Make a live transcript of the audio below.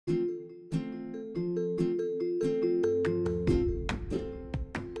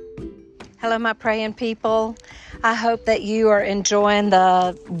Hello, my praying people. I hope that you are enjoying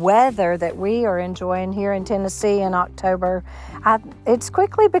the weather that we are enjoying here in Tennessee in October. It's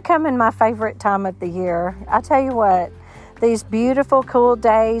quickly becoming my favorite time of the year. I tell you what, these beautiful, cool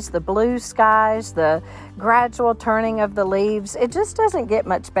days, the blue skies, the gradual turning of the leaves, it just doesn't get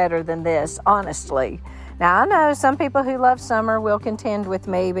much better than this, honestly. Now, I know some people who love summer will contend with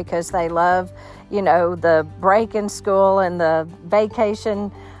me because they love, the break in school and the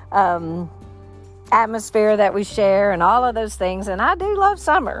vacation atmosphere that we share and all of those things. And I do love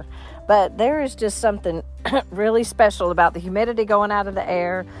summer, but there is just something really special about the humidity going out of the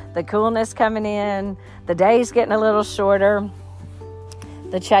air, the coolness coming in, the days getting a little shorter,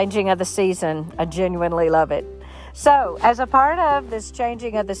 the changing of the season. I genuinely love it. So as a part of this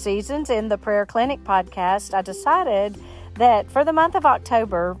changing of the seasons in the Prayer Clinic podcast, I decided that for the month of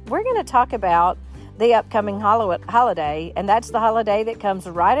October, we're going to talk about the upcoming holiday, and that's the holiday that comes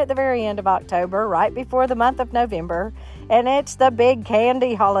right at the very end of October, right before the month of November, and it's the big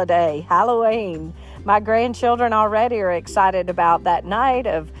candy holiday, Halloween. My grandchildren already are excited about that night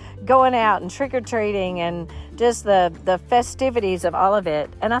of going out and trick-or-treating and just the festivities of all of it.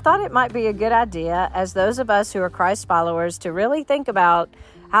 And I thought it might be a good idea, as those of us who are Christ followers, to really think about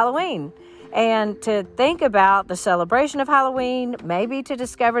Halloween and to think about the celebration of Halloween, maybe to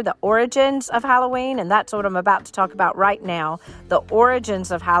discover the origins of Halloween. And that's what I'm about to talk about right now, the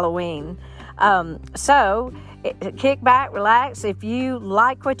origins of Halloween. So kick back, relax. If you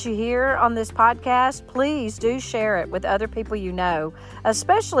like what you hear on this podcast, please do share it with other people you know,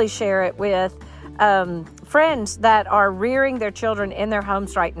 especially share it with friends that are rearing their children in their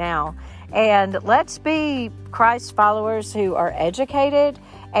homes right now. And let's be Christ followers who are educated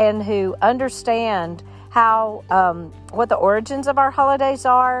and who understand how what the origins of our holidays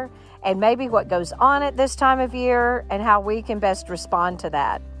are, and maybe what goes on at this time of year, and how we can best respond to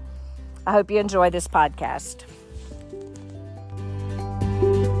that. I hope you enjoy this podcast.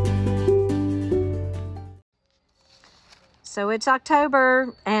 So it's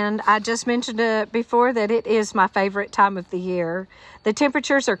October, and I just mentioned it before that it is my favorite time of the year. The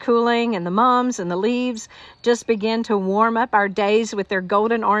temperatures are cooling, and the mums and the leaves just begin to warm up our days with their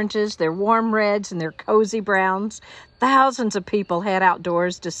golden oranges, their warm reds, and their cozy browns. Thousands of people head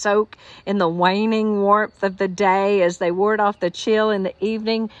outdoors to soak in the waning warmth of the day as they ward off the chill in the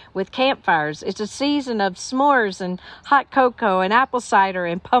evening with campfires. It's a season of s'mores and hot cocoa and apple cider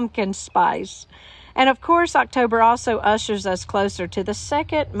and pumpkin spice. And of course, October also ushers us closer to the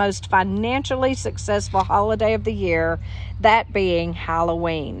second most financially successful holiday of the year, that being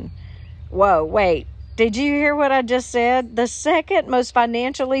Halloween. Whoa, wait. Did you hear what I just said? The second most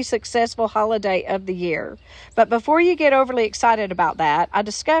financially successful holiday of the year. But before you get overly excited about that, I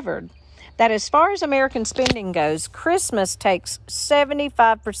discovered that as far as American spending goes, Christmas takes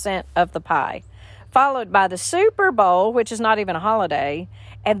 75% of the pie, followed by the Super Bowl, which is not even a holiday,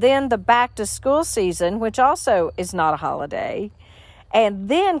 and then the back-to-school season, which also is not a holiday, and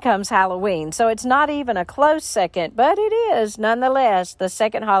then comes Halloween. So it's not even a close second, but it is nonetheless the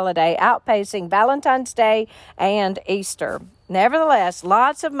second holiday, outpacing Valentine's Day and Easter. Nevertheless,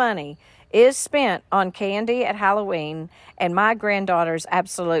 lots of money is spent on candy at Halloween, and my granddaughters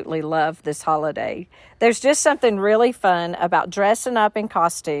absolutely love this holiday. There's just something really fun about dressing up in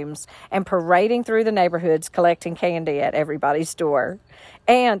costumes and parading through the neighborhoods collecting candy at everybody's door.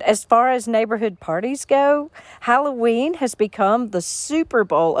 And as far as neighborhood parties go, Halloween has become the Super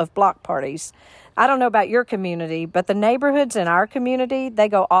Bowl of block parties. I don't know about your community, but the neighborhoods in our community, they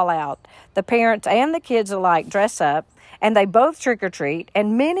go all out. The parents and the kids alike dress up, and they both trick-or-treat,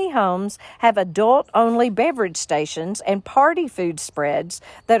 and many homes have adult-only beverage stations and party food spreads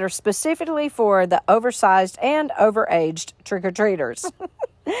that are specifically for the oversized and overaged trick-or-treaters.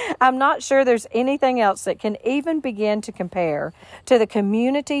 I'm not sure there's anything else that can even begin to compare to the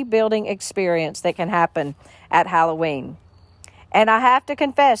community-building experience that can happen at Halloween. And I have to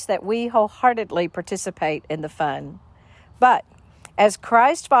confess that we wholeheartedly participate in the fun. But as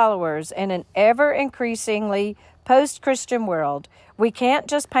Christ followers in an ever-increasingly post-Christian world, we can't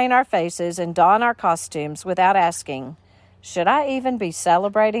just paint our faces and don our costumes without asking, should I even be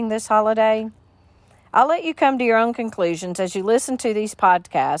celebrating this holiday? I'll let you come to your own conclusions as you listen to these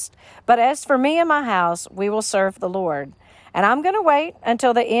podcasts, but as for me and my house, we will serve the Lord. And I'm going to wait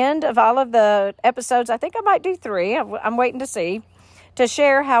until the end of all of the episodes. I think I might do 3. I'm waiting to see, to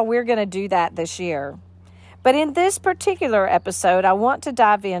share how we're going to do that this year. But in this particular episode, I want to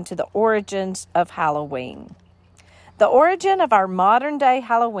dive into the origins of Halloween. The origin of our modern-day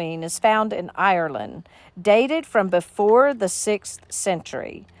Halloween is found in Ireland, dated from before the 6th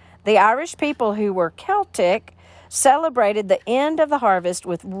century. The Irish people, who were Celtic, celebrated the end of the harvest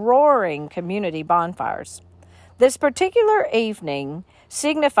with roaring community bonfires. This particular evening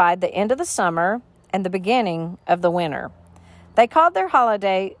signified the end of the summer and the beginning of the winter. They called their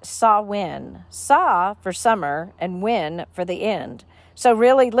holiday Samhain, Sa for summer and Wen for the end. So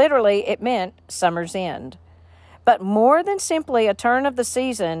really, literally, it meant summer's end. But more than simply a turn of the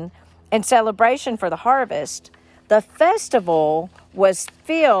season and celebration for the harvest, the festival was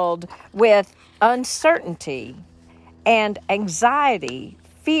filled with uncertainty and anxiety,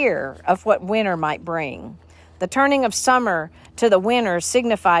 fear of what winter might bring. The turning of summer to the winter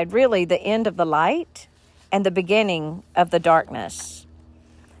signified really the end of the light and the beginning of the darkness.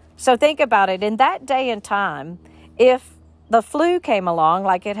 So think about it. In that day and time, if the flu came along,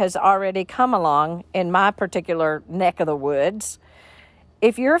 like it has already come along in my particular neck of the woods,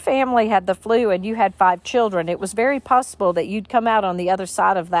 if your family had the flu and you had 5 children, it was very possible that you'd come out on the other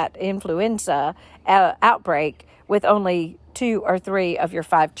side of that influenza outbreak with only 2 or 3 of your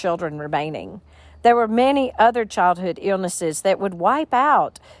 5 children remaining. There were many other childhood illnesses that would wipe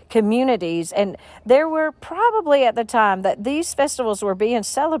out communities, and there were probably at the time that these festivals were being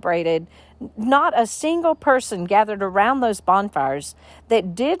celebrated, not a single person gathered around those bonfires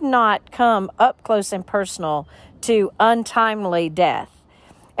that did not come up close and personal to untimely death.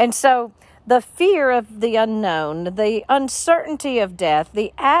 And so the fear of the unknown, the uncertainty of death,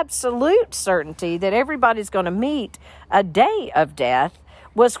 the absolute certainty that everybody's going to meet a day of death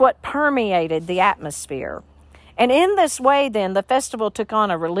was what permeated the atmosphere. And in this way, then, the festival took on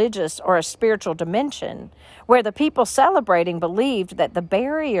a religious or a spiritual dimension where the people celebrating believed that the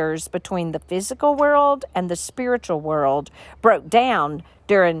barriers between the physical world and the spiritual world broke down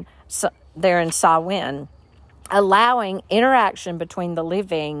during Samhain, allowing interaction between the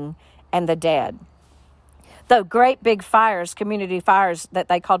living and the dead. The great big fires, community fires that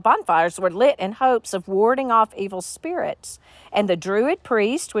they called bonfires, were lit in hopes of warding off evil spirits. And the Druid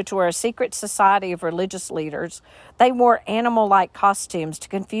priests, which were a secret society of religious leaders, they wore animal-like costumes to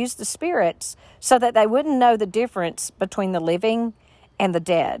confuse the spirits so that they wouldn't know the difference between the living and the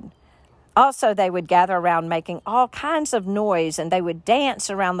dead. Also, they would gather around making all kinds of noise, and they would dance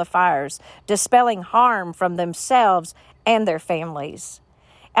around the fires, dispelling harm from themselves and their families.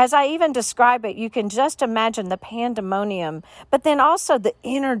 As I even describe it, you can just imagine the pandemonium, but then also the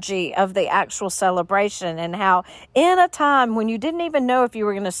energy of the actual celebration and how in a time when you didn't even know if you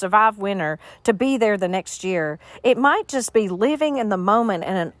were going to survive winter to be there the next year, it might just be living in the moment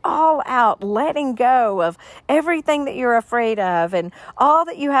and an all-out letting go of everything that you're afraid of and all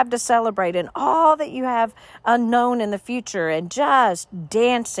that you have to celebrate and all that you have unknown in the future, and just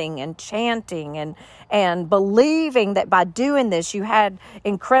dancing and chanting and believing that by doing this you had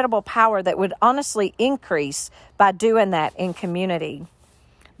incredible power that would honestly increase by doing that in community.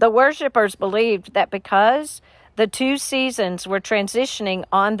 The worshipers believed that because the 2 seasons were transitioning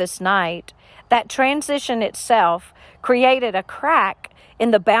on this night, that transition itself created a crack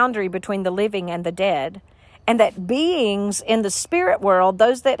in the boundary between the living and the dead, and that beings in the spirit world,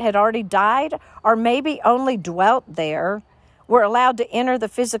 those that had already died or maybe only dwelt there, were allowed to enter the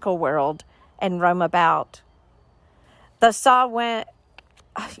physical world and roam about. The Samhain,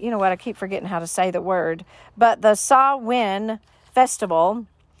 you know what, I keep forgetting how to say the word, but the Samhain festival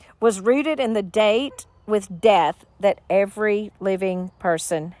was rooted in the date with death that every living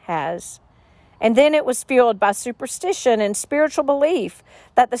person has. And then it was fueled by superstition and spiritual belief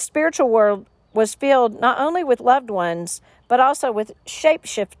that the spiritual world was filled not only with loved ones, but also with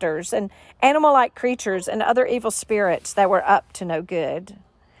shapeshifters and animal-like creatures and other evil spirits that were up to no good.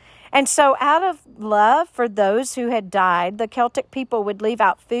 And so out of love for those who had died, the Celtic people would leave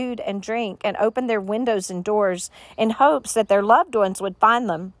out food and drink and open their windows and doors in hopes that their loved ones would find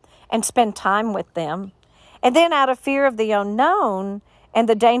them and spend time with them. And then out of fear of the unknown and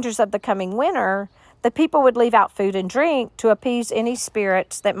the dangers of the coming winter, the people would leave out food and drink to appease any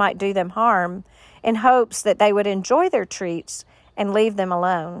spirits that might do them harm in hopes that they would enjoy their treats and leave them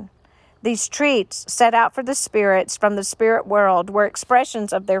alone. These treats set out for the spirits from the spirit world were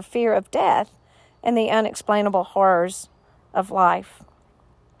expressions of their fear of death and the unexplainable horrors of life.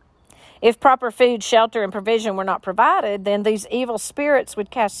 If proper food, shelter, and provision were not provided, then these evil spirits would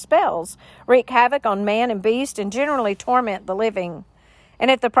cast spells, wreak havoc on man and beast, and generally torment the living.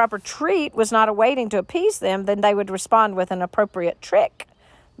 And if the proper treat was not awaiting to appease them, then they would respond with an appropriate trick,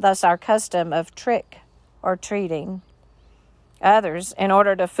 thus our custom of trick or treating. Others, in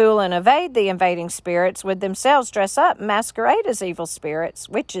order to fool and evade the invading spirits, would themselves dress up and masquerade as evil spirits,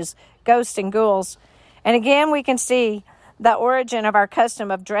 witches, ghosts, and ghouls. And again, we can see the origin of our custom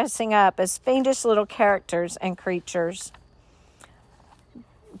of dressing up as fiendish little characters and creatures.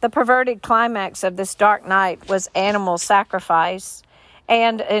 the perverted climax of this dark night was animal sacrifice.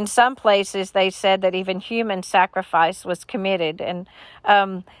 And in some places, they said that even human sacrifice was committed. And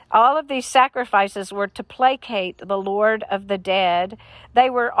all of these sacrifices were to placate the Lord of the dead. They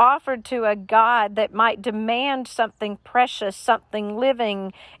were offered to a God that might demand something precious, something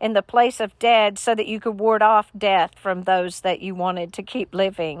living in the place of dead, so that you could ward off death from those that you wanted to keep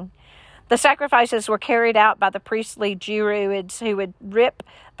living. The sacrifices were carried out by the priestly Druids, who would rip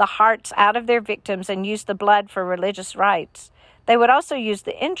the hearts out of their victims and use the blood for religious rites. They would also use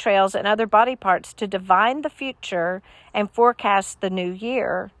the entrails and other body parts to divine the future and forecast the new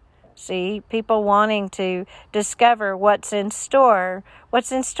year. See, people wanting to discover what's in store.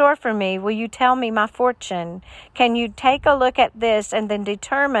 What's in store for me? Will you tell me my fortune? Can you take a look at this and then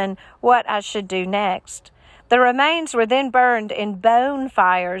determine what I should do next? The remains were then burned in bone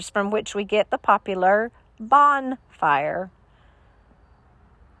fires, from which we get the popular bonfire.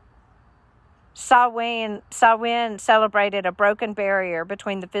 Samhain celebrated a broken barrier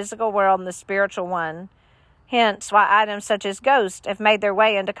between the physical world and the spiritual one. Hence why items such as ghosts have made their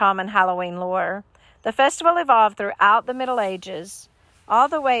way into common Halloween lore. The festival evolved throughout the Middle Ages, all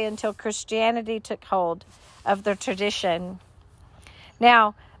the way until Christianity took hold of the tradition.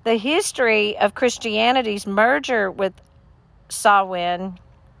 Now, the history of Christianity's merger with Samhain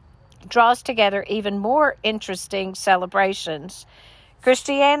draws together even more interesting celebrations.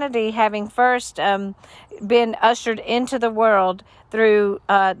 Christianity having first been ushered into the world through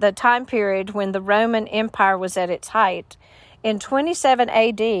the time period when the Roman Empire was at its height. In 27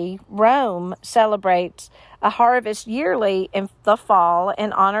 AD, Rome celebrates a harvest yearly in the fall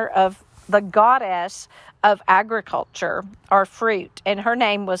in honor of the goddess of agriculture or fruit, and her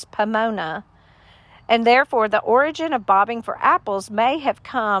name was Pomona. And therefore, the origin of bobbing for apples may have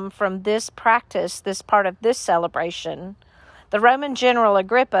come from this practice, this part of this celebration. The Roman general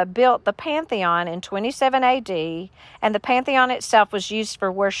Agrippa built the Pantheon in 27 AD, and the Pantheon itself was used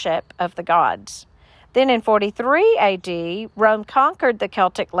for worship of the gods. Then in 43 AD, Rome conquered the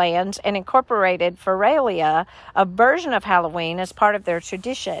Celtic lands and incorporated Feralia, a version of Halloween, as part of their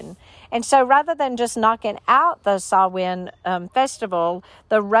tradition. And so rather than just knocking out the Samhain festival,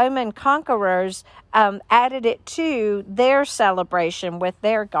 the Roman conquerors added it to their celebration with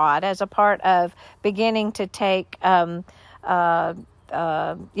their god as a part of beginning to take land,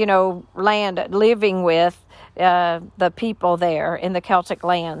 living with the people there in the Celtic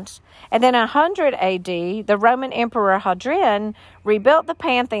lands. And then in 100 AD, the Roman Emperor Hadrian rebuilt the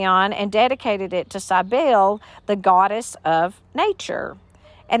Pantheon and dedicated it to Cybele, the goddess of nature.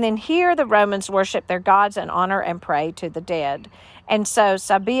 And then here the Romans worshiped their gods and honor and pray to the dead. And so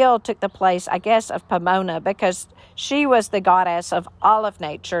Cybele took the place, I guess, of Pomona, because she was the goddess of all of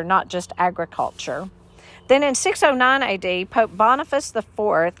nature, not just agriculture. Then in 609 AD, Pope Boniface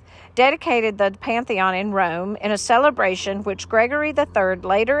IV dedicated the Pantheon in Rome in a celebration which Gregory III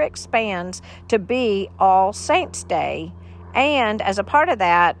later expands to be All Saints' Day, and as a part of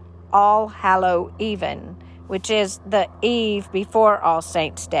that, All Hallow Even, which is the eve before All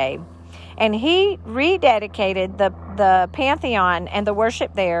Saints' Day. And he rededicated the Pantheon and the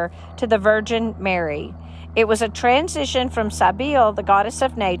worship there to the Virgin Mary. It was a transition from Cybele, the goddess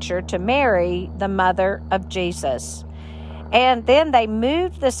of nature, to Mary, the mother of Jesus. And then they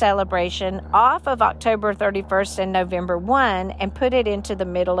moved the celebration off of October 31st and November 1 and put it into the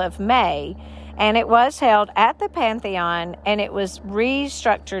middle of May. And it was held at the Pantheon, and it was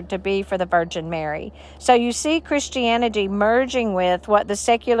restructured to be for the Virgin Mary. So you see Christianity merging with what the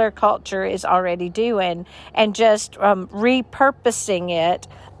secular culture is already doing and just repurposing it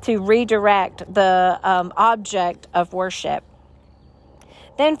to redirect the object of worship.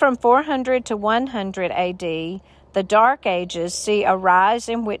 Then from 400 to 100 AD, the Dark Ages see a rise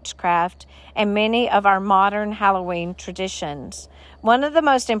in witchcraft and many of our modern Halloween traditions. One of the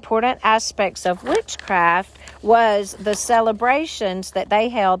most important aspects of witchcraft was the celebrations that they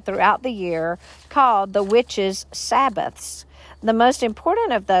held throughout the year called the Witches' Sabbaths. The most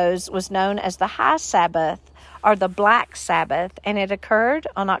important of those was known as the High Sabbath or the Black Sabbath, and it occurred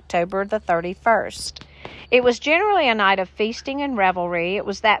on October the 31st. It was generally a night of feasting and revelry. It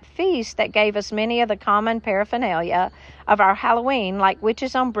was that feast that gave us many of the common paraphernalia of our Halloween, like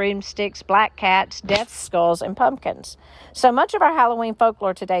witches on broomsticks, black cats, death skulls, and pumpkins. So much of our Halloween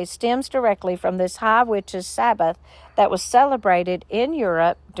folklore today stems directly from this High Witches' Sabbath that was celebrated in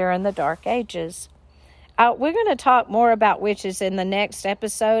Europe during the Dark Ages. we're going to talk more about witches in the next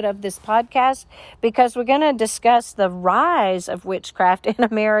episode of this podcast, because we're going to discuss the rise of witchcraft in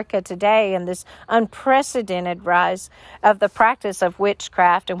America today and this unprecedented rise of the practice of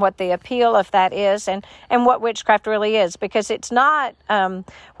witchcraft and what the appeal of that is, and what witchcraft really is, because it's not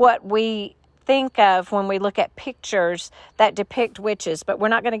what we think of when we look at pictures that depict witches. But we're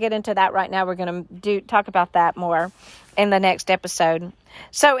not going to get into that right now. We're going to talk about that more in the next episode.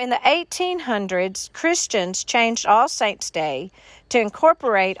 So in the 1800s, Christians changed All Saints' Day to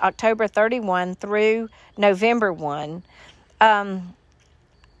incorporate October 31 through November 1, perhaps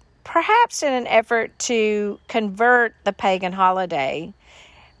in an effort to convert the pagan holiday.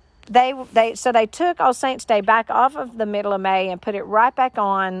 They took All Saints' Day back off of the middle of May and put it right back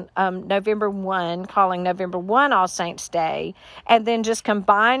on November 1, calling November 1 All Saints' Day, and then just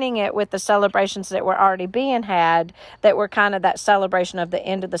combining it with the celebrations that were already being had, that were kind of that celebration of the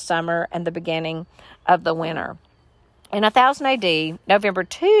end of the summer and the beginning of the winter. In 1000 AD, November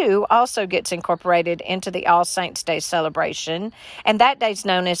 2 also gets incorporated into the All Saints' Day celebration, and that day is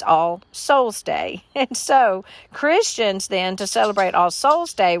known as All Souls' Day. And so Christians then, to celebrate All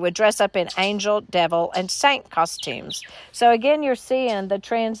Souls' Day, would dress up in angel, devil, and saint costumes. So again, you're seeing the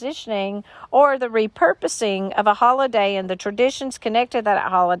transitioning or the repurposing of a holiday and the traditions connected to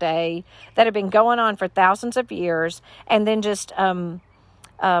that holiday that have been going on for thousands of years, and then just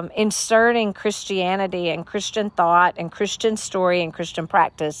inserting Christianity and Christian thought and Christian story and Christian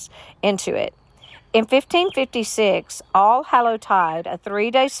practice into it. In 1556, All Hallowtide, a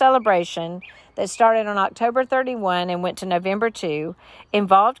 3-day celebration that started on October 31 and went to November 2,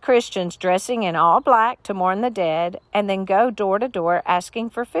 involved Christians dressing in all black to mourn the dead and then go door to door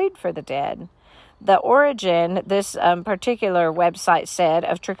asking for food for the dead. The origin, this particular website said,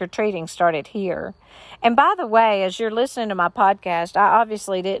 of trick-or-treating started here. And by the way, as you're listening to my podcast, I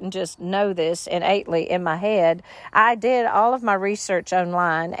obviously didn't just know this innately in my head. I did all of my research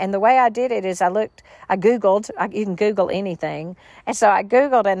online. And the way I did it is I Googled, you can Google anything. And so I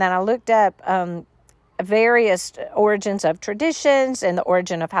Googled and then I looked up various origins of traditions and the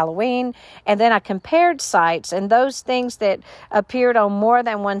origin of Halloween. And then I compared sites, and those things that appeared on more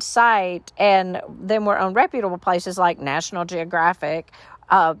than one site and then were on reputable places like National Geographic,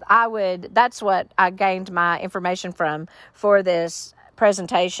 that's what I gained my information from for this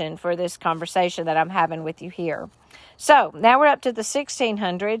presentation, for this conversation that I'm having with you here. So now we're up to the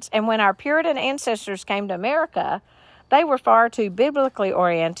 1600s, and when our Puritan ancestors came to America, they were far too biblically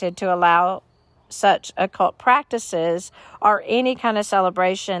oriented to allow such occult practices or any kind of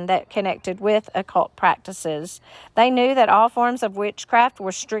celebration that connected with occult practices. They knew that all forms of witchcraft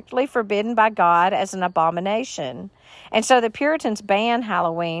were strictly forbidden by God as an abomination. And so the Puritans banned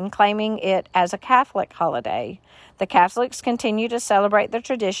Halloween, claiming it as a Catholic holiday. The Catholics continued to celebrate the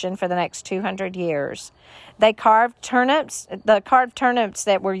tradition for the next 200 years. They carved turnips,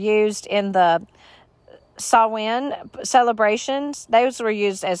 that were used in the Samhain celebrations, those were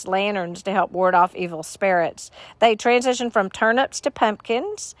used as lanterns to help ward off evil spirits. They transitioned from turnips to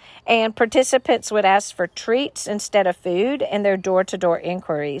pumpkins, and participants would ask for treats instead of food in their door-to-door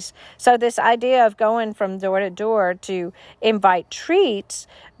inquiries. So this idea of going from door to door to invite treats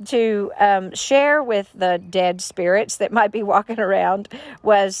to share with the dead spirits that might be walking around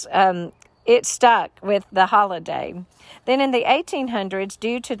was it stuck with the holiday. Then in the 1800s,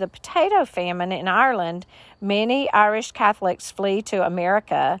 due to the potato famine in Ireland, many Irish Catholics flee to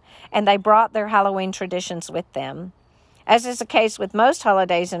America, and they brought their Halloween traditions with them. As is the case with most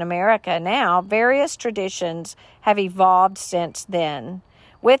holidays in America now, various traditions have evolved since then.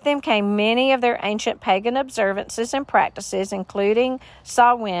 With them came many of their ancient pagan observances and practices, including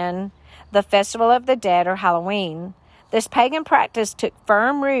Samhain, the Festival of the Dead, or Halloween. This pagan practice took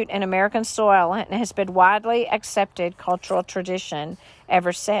firm root in American soil and has been widely accepted cultural tradition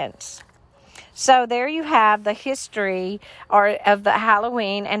ever since. So there you have the history of the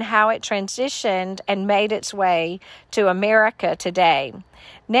Halloween and how it transitioned and made its way to America today.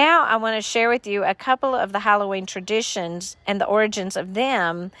 Now I want to share with you a couple of the Halloween traditions and the origins of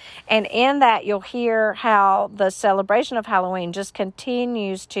them. And in that, you'll hear how the celebration of Halloween just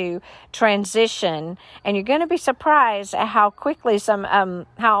continues to transition. And you're going to be surprised at how quickly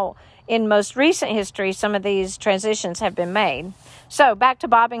how in most recent history, some of these transitions have been made. So back to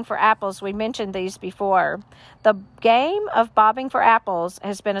bobbing for apples. We mentioned these before. The game of bobbing for apples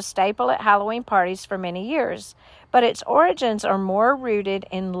has been a staple at Halloween parties for many years, but its origins are more rooted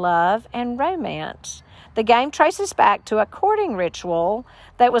in love and romance. The game traces back to a courting ritual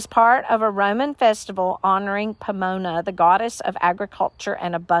that was part of a Roman festival honoring Pomona, the goddess of agriculture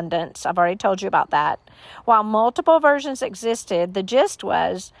and abundance. I've already told you about that. While multiple versions existed, the gist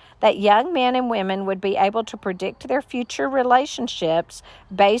was that young men and women would be able to predict their future relationships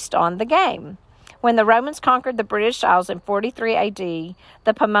based on the game. When the Romans conquered the British Isles in 43 AD,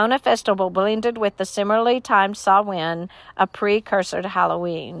 the Pomona festival blended with the similarly timed Samhain, a precursor to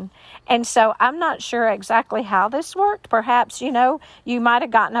Halloween. And so I'm not sure exactly how this worked. Perhaps, you might have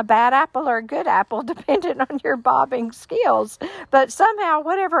gotten a bad apple or a good apple, depending on your bobbing skills. But somehow,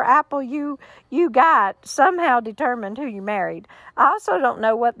 whatever apple you got somehow determined who you married. I also don't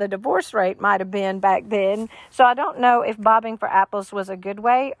know what the divorce rate might have been back then. So I don't know if bobbing for apples was a good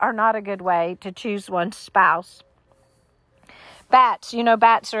way or not a good way to choose one's spouse. Bats,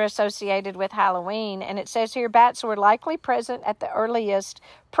 bats are associated with Halloween, and it says here bats were likely present at the earliest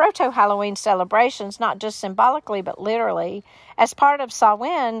proto-Halloween celebrations, not just symbolically, but literally. As part of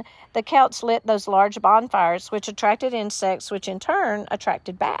Samhain, the Celts lit those large bonfires, which attracted insects, which in turn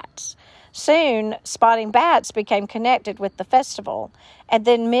attracted bats. Soon, spotting bats became connected with the festival, and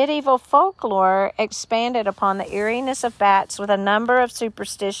then medieval folklore expanded upon the eeriness of bats with a number of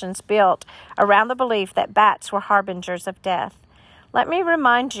superstitions built around the belief that bats were harbingers of death. Let me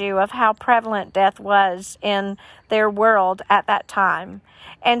remind you of how prevalent death was in their world at that time.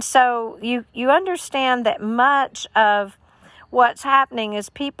 And so you understand that much of what's happening is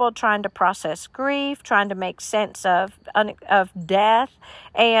people trying to process grief, trying to make sense of death,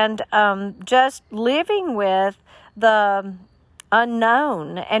 and just living with the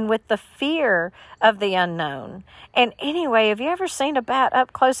unknown and with the fear of the unknown. And anyway, have you ever seen a bat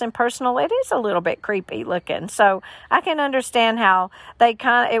up close and personal? It is a little bit creepy looking. So I can understand how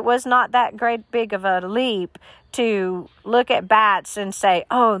it was not that big of a leap to look at bats and say,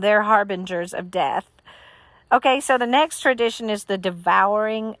 oh, they're harbingers of death. Okay, so the next tradition is the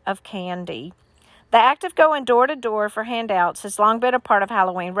devouring of candy. The act of going door to door for handouts has long been a part of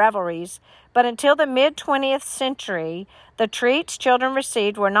Halloween revelries, but until the mid-20th century, the treats children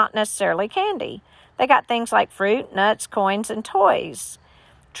received were not necessarily candy. They got things like fruit, nuts, coins, and toys.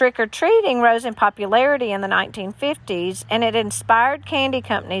 Trick-or-treating rose in popularity in the 1950s, and it inspired candy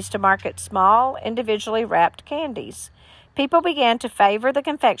companies to market small, individually wrapped candies. People began to favor the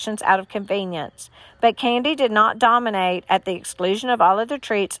confections out of convenience, but candy did not dominate at the exclusion of all other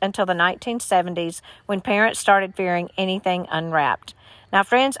treats until the 1970s, when parents started fearing anything unwrapped. Now,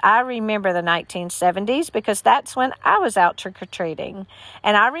 friends, I remember the 1970s because that's when I was out trick-or-treating.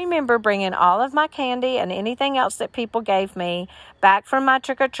 And I remember bringing all of my candy and anything else that people gave me back from my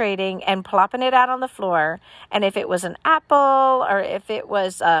trick-or-treating and plopping it out on the floor. And if it was an apple or if it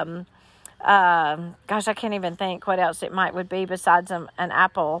was I can't even think what else it would be besides an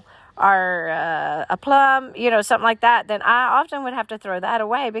apple or a plum, something like that, then I often would have to throw that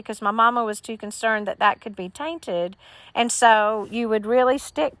away because my mama was too concerned that could be tainted. And so you would really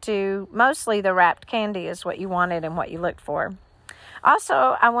stick to mostly the wrapped candy is what you wanted and what you looked for.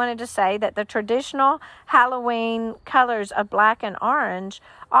 Also, I wanted to say that the traditional Halloween colors of black and orange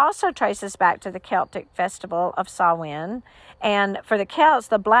also traces back to the Celtic festival of Samhain. And for the Celts,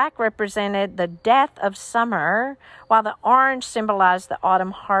 the black represented the death of summer, while the orange symbolized the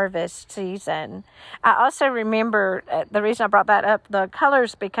autumn harvest season. I also remember, the reason I brought that up, the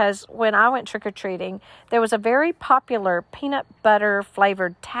colors, because when I went trick-or-treating, there was a very popular peanut butter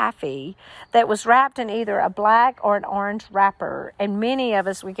flavored taffy that was wrapped in either a black or an orange wrapper. And many of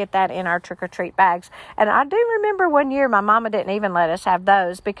us, we get that in our trick-or-treat bags. And I do remember one year my mama didn't even let us have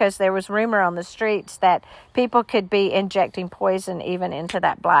those because there was rumor on the streets that people could be injecting poison even into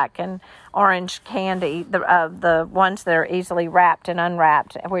that black and orange candy, the ones that are easily wrapped and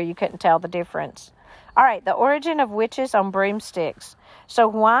unwrapped, where you couldn't tell the difference. All right, the origin of witches on broomsticks. So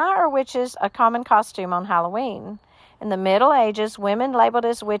why are witches a common costume on Halloween? In the Middle Ages, women labeled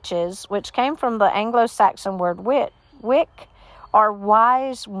as witches, which came from the Anglo-Saxon word wick, or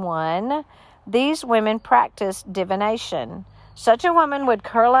wise one. These women practiced divination. Such a woman would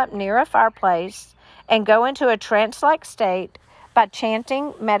curl up near a fireplace and go into a trance-like state by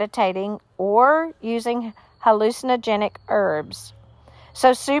chanting, meditating, or using hallucinogenic herbs.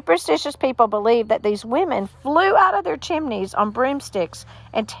 So superstitious people believed that these women flew out of their chimneys on broomsticks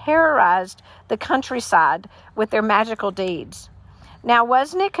and terrorized the countryside with their magical deeds. Now,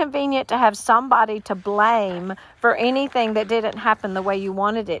 wasn't it convenient to have somebody to blame for anything that didn't happen the way you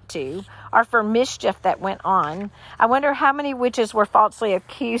wanted it to, or for mischief that went on? I wonder how many witches were falsely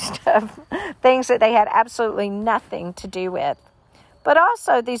accused of things that they had absolutely nothing to do with. But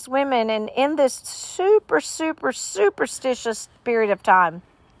also these women, and in this super, super, superstitious period of time,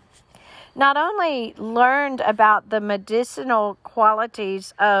 not only learned about the medicinal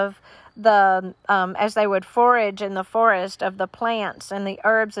qualities of the as they would forage in the forest, of the plants and the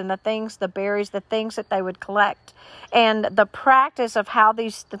herbs and the things, the berries, the things that they would collect, and the practice of how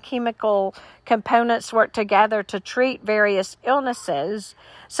the chemical components work together to treat various illnesses.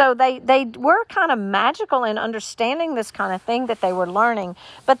 So they were kind of magical in understanding this kind of thing that they were learning,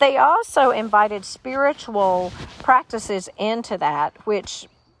 but they also invited spiritual practices into that, which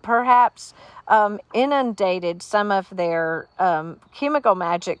perhaps inundated some of their chemical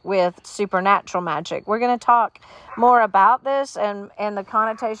magic with supernatural magic. We're going to talk more about this and the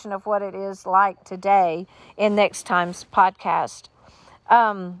connotation of what it is like today in next time's podcast.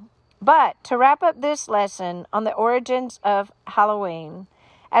 But to wrap up this lesson on the origins of Halloween,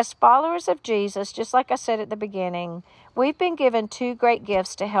 as followers of Jesus, just like I said at the beginning, we've been given two great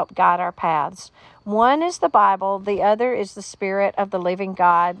gifts to help guide our paths. One is the Bible. The other is the Spirit of the living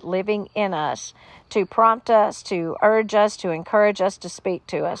God living in us to prompt us, to urge us, to encourage us, to speak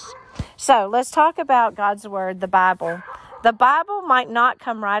to us. So let's talk about God's Word, the Bible. The Bible might not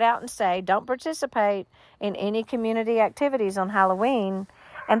come right out and say, don't participate in any community activities on Halloween.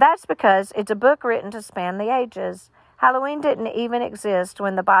 And that's because it's a book written to span the ages. Halloween didn't even exist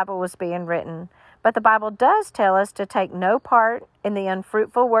when the Bible was being written. But the Bible does tell us to take no part in the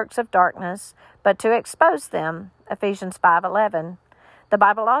unfruitful works of darkness, but to expose them, Ephesians 5:11. The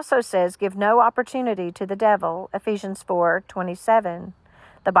Bible also says, give no opportunity to the devil, Ephesians 4:27.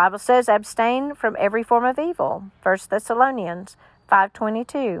 The Bible says, abstain from every form of evil, 1 Thessalonians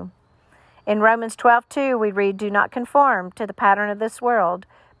 5:22. In Romans 12:2, we read, do not conform to the pattern of this world,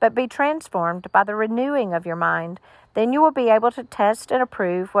 but be transformed by the renewing of your mind. Then you will be able to test and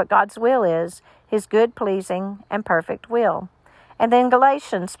approve what God's will is, his good, pleasing, and perfect will. And then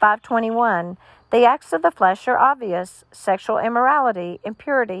Galatians 5:21, the acts of the flesh are obvious: sexual immorality,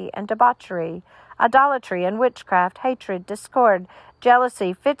 impurity and debauchery, idolatry and witchcraft, hatred, discord,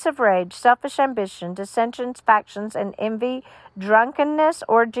 jealousy, fits of rage, selfish ambition, dissensions, factions, and envy, drunkenness,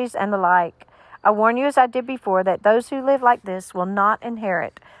 orgies, and the like. I warn you, as I did before, that those who live like this will not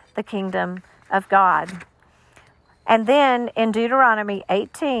inherit the kingdom of God. And then in Deuteronomy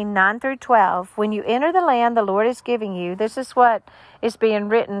 18:9-12, when you enter the land the Lord is giving you, this is what is being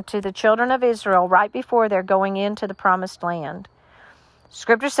written to the children of Israel right before they're going into the promised land.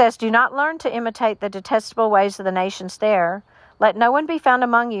 Scripture says, do not learn to imitate the detestable ways of the nations there. Let no one be found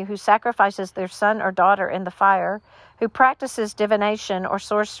among you who sacrifices their son or daughter in the fire, who practices divination or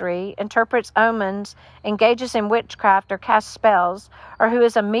sorcery, interprets omens, engages in witchcraft or casts spells, or who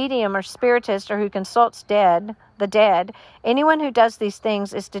is a medium or spiritist, or who consults the dead. Anyone who does these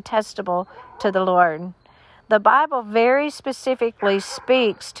things is detestable to the Lord. The Bible very specifically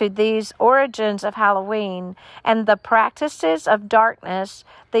speaks to these origins of Halloween and the practices of darkness,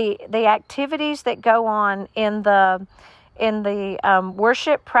 the activities that go on in the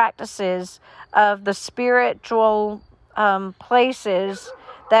worship practices of the spiritual places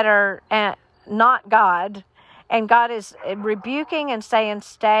that are not God, and God is rebuking and saying,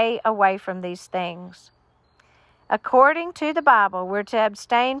 stay away from these things. According to the Bible, we're to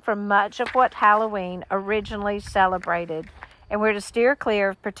abstain from much of what Halloween originally celebrated, and we're to steer clear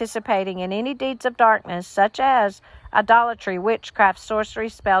of participating in any deeds of darkness, such as idolatry, witchcraft, sorcery,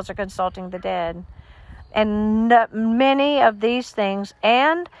 spells, or consulting the dead. And many of these things,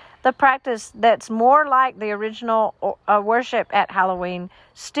 and the practice that's more like the original worship at Halloween,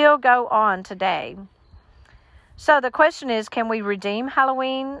 still go on today. So the question is, can we redeem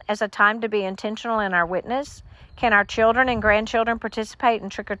Halloween as a time to be intentional in our witness? Can our children and grandchildren participate in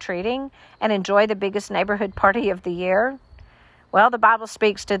trick-or-treating and enjoy the biggest neighborhood party of the year? Well, the Bible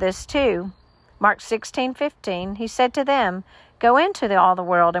speaks to this too. Mark 16:15, he said to them, go into all the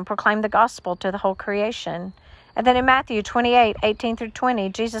world and proclaim the gospel to the whole creation. And then in Matthew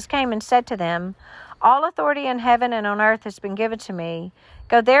 28:18-20, Jesus came and said to them, all authority in heaven and on earth has been given to me.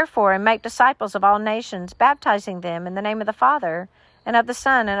 Go therefore and make disciples of all nations, baptizing them in the name of the Father and of the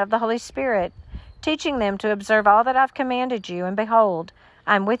Son and of the Holy Spirit, teaching them to observe all that I've commanded you. And behold,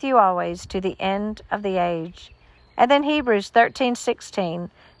 I am with you always to the end of the age. And then Hebrews 13:16,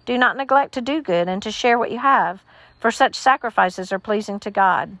 do not neglect to do good and to share what you have, for such sacrifices are pleasing to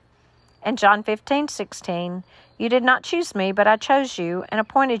God. And John 15:16, you did not choose me, but I chose you and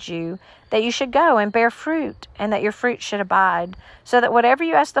appointed you, that you should go and bear fruit, and that your fruit should abide, so that whatever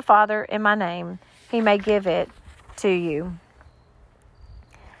you ask the Father in my name, he may give it to you.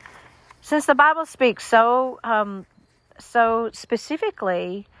 Since the Bible speaks so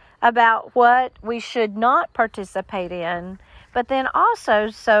specifically about what we should not participate in, but then also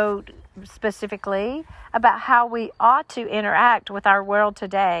so specifically about how we ought to interact with our world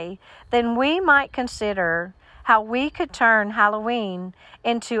today, then we might consider how we could turn Halloween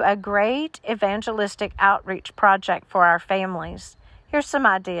into a great evangelistic outreach project for our families. Here's some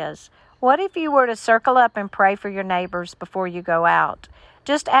ideas. What if you were to circle up and pray for your neighbors before you go out?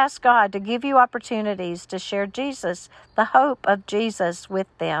 Just ask God to give you opportunities to share Jesus, the hope of Jesus, with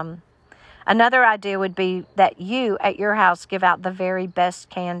them. Another idea would be that you at your house give out the very best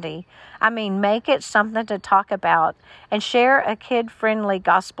candy. Make it something to talk about and share a kid-friendly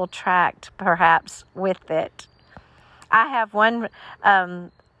gospel tract, perhaps, with it. I have one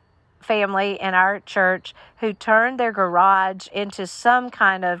family in our church who turned their garage into some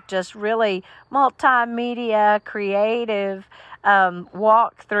kind of just really multimedia, creative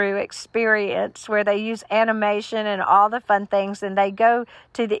walk-through experience where they use animation and all the fun things, and they go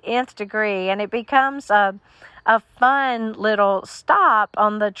to the nth degree, and it becomes a fun little stop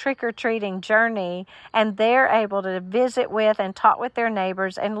on the trick-or-treating journey, and they're able to visit with and talk with their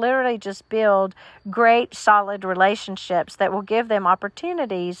neighbors and literally just build great, solid relationships that will give them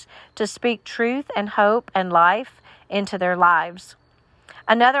opportunities to speak truth and hope and life into their lives.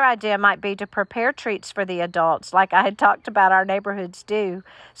 Another idea might be to prepare treats for the adults, like I had talked about our neighborhoods do,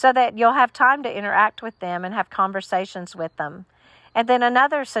 so that you'll have time to interact with them and have conversations with them. And then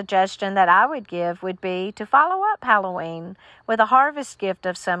another suggestion that I would give would be to follow up Halloween with a harvest gift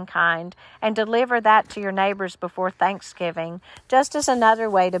of some kind and deliver that to your neighbors before Thanksgiving, just as another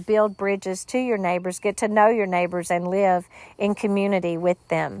way to build bridges to your neighbors, get to know your neighbors, and live in community with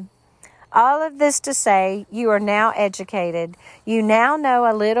them. All of this to say, you are now educated. You now know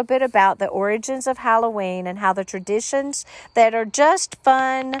a little bit about the origins of Halloween and how the traditions that are just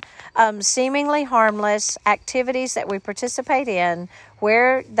fun, seemingly harmless activities that we participate in,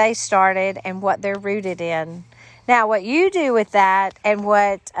 where they started and what they're rooted in. Now, what you do with that and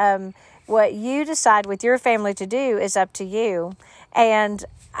what you decide with your family to do is up to you. And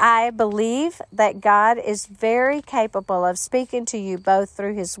I believe that God is very capable of speaking to you both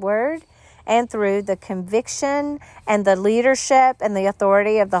through His Word and through the conviction and the leadership and the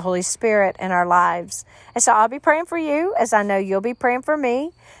authority of the Holy Spirit in our lives. And so I'll be praying for you, as I know you'll be praying for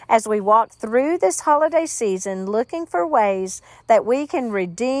me, as we walk through this holiday season, looking for ways that we can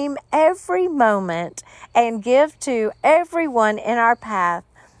redeem every moment and give to everyone in our path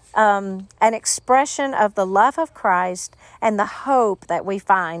an expression of the love of Christ and the hope that we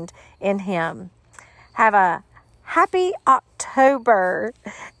find in Him. Have a happy October,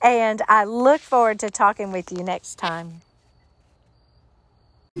 and I look forward to talking with you next time.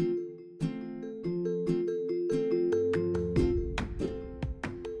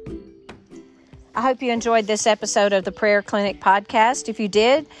 I hope you enjoyed this episode of the Prayer Clinic podcast. If you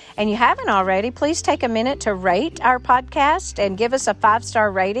did, and you haven't already, please take a minute to rate our podcast and give us a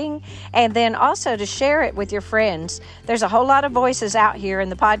 5-star rating, and then also to share it with your friends. There's a whole lot of voices out here in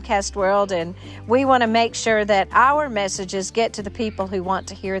the podcast world, and we want to make sure that our messages get to the people who want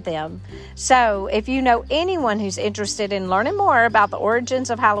to hear them. So if you know anyone who's interested in learning more about the origins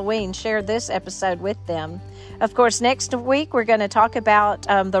of Halloween, share this episode with them. Of course, next week, we're going to talk about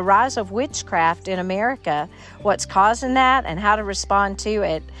the rise of witchcraft in America, what's causing that, and how to respond to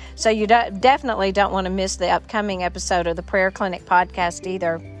it. So you definitely don't want to miss the upcoming episode of the Prayer Clinic podcast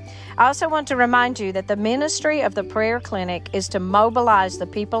either. I also want to remind you that the ministry of the Prayer Clinic is to mobilize the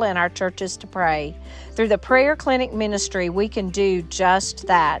people in our churches to pray. Through the Prayer Clinic ministry, we can do just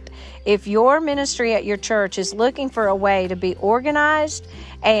that. If your ministry at your church is looking for a way to be organized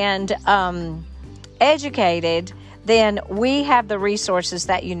and educated, then we have the resources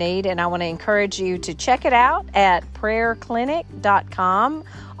that you need, and I want to encourage you to check it out at prayerclinic.com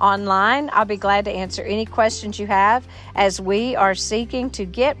online. I'll be glad to answer any questions you have as we are seeking to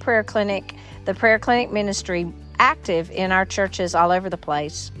get the Prayer Clinic ministry active in our churches all over the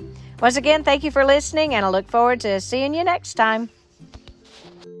place. Once again, thank you for listening, and I look forward to seeing you next time.